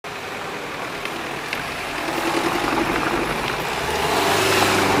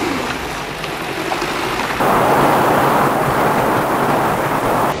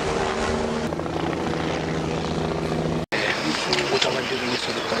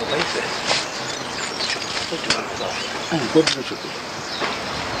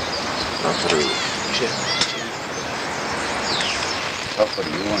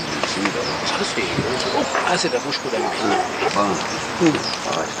Aseta mushku da impegnati.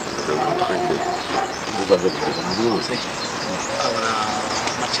 Una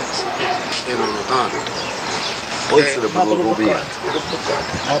marcianza, erano tanto. Poi essere proprio coperto.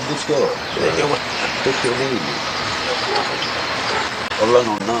 A buscare. Perché lì. Allah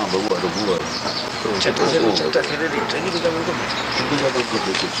non ha, guarda pure. C'è che le ricche, io devo commettere.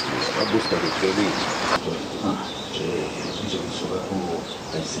 A buscare che lì.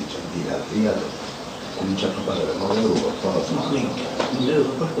 Comincia a pagare 9 euro, poi un euro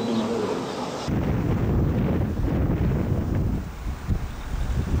porco di 9 euro.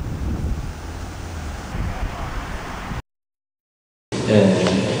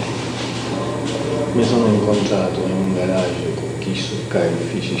 Mi sono incontrato in un garage con chi succa il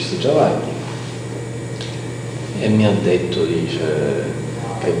fiscista Giovanni e mi ha detto, dice,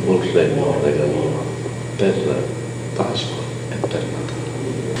 che vorrebbe un regalino per Pasqua e per Natale.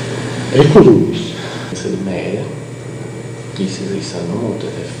 E così? Misilmeri, chi si stanno molto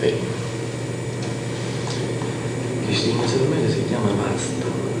e femmine. Questi Misilmeri si chiama Basta.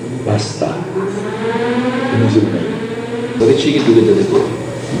 Basta. Misilmeri. Dove ci che dovete voi?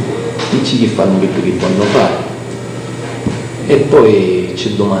 Dici che fanno quello che vogliono fare. E poi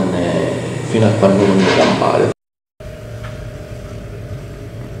ci domanda fino a quando non mi campare.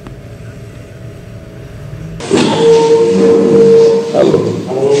 Allora,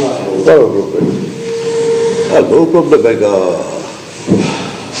 qual è il problema? Allora, il problema è che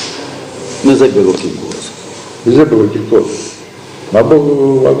mi serve qualche cosa. Mi serve qualche cosa? Ma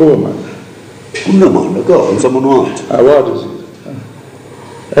come mai? Una mano, non siamo noi. Ah, guarda, sì.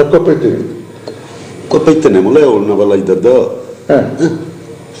 E qua per te? Qua poi teniamo lei una valida da.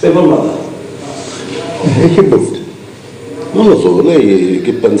 Stai parlando? E che butti? Non lo so, lei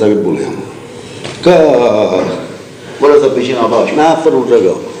che pensa che vogliamo? Che Vuole si avvicina alla pace? a fare un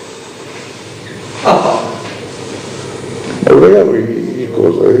regalo. Ma un regalo che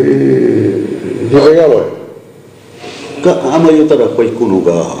cosa? Che regalo è? Che amo aiutare a qualcuno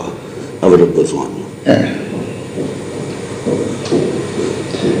che avrebbe bisogno.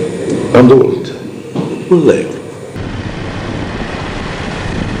 Quando volete? Un euro.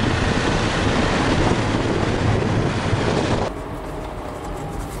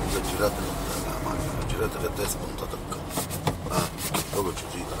 Girate la testa puntata a qua. Proprio ci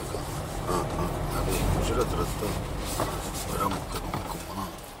gira la qua. Girate la testa. Vediamo che non è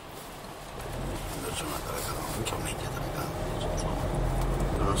comunale. Invece non è la casa, anche un'idea da casa.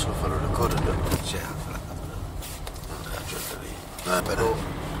 Non so fare le cose da c'è. Però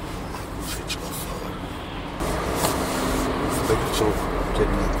così ce la fare. Perché sono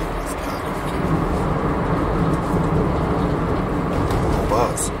terminati di spiare, perché non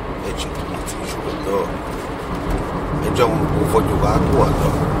passa e c'è un mazzo di giocatori. E già un voglio che guarda,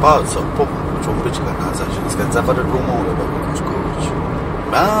 passa, poi c'è un pezzo che casa, ci scherza a fare il rumore per non scocci.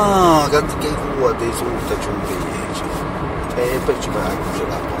 Ma che vuoi dei soldi c'è un pezzo. E poi ci fai anche un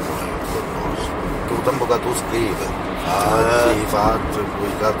gelato. Tu tempo che tu scrivi. Sì, fatto,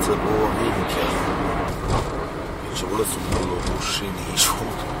 quei cazzo tuo, minchia. Ci vuole subito lo cuscinicio.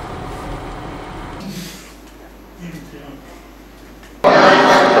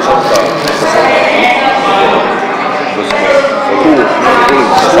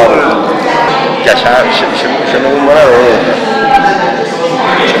 C'è un numero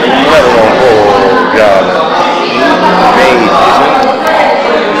un po' grave.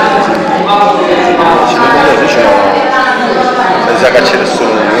 Sa che c'è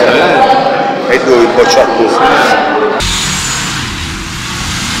nessuno e dove il bocciato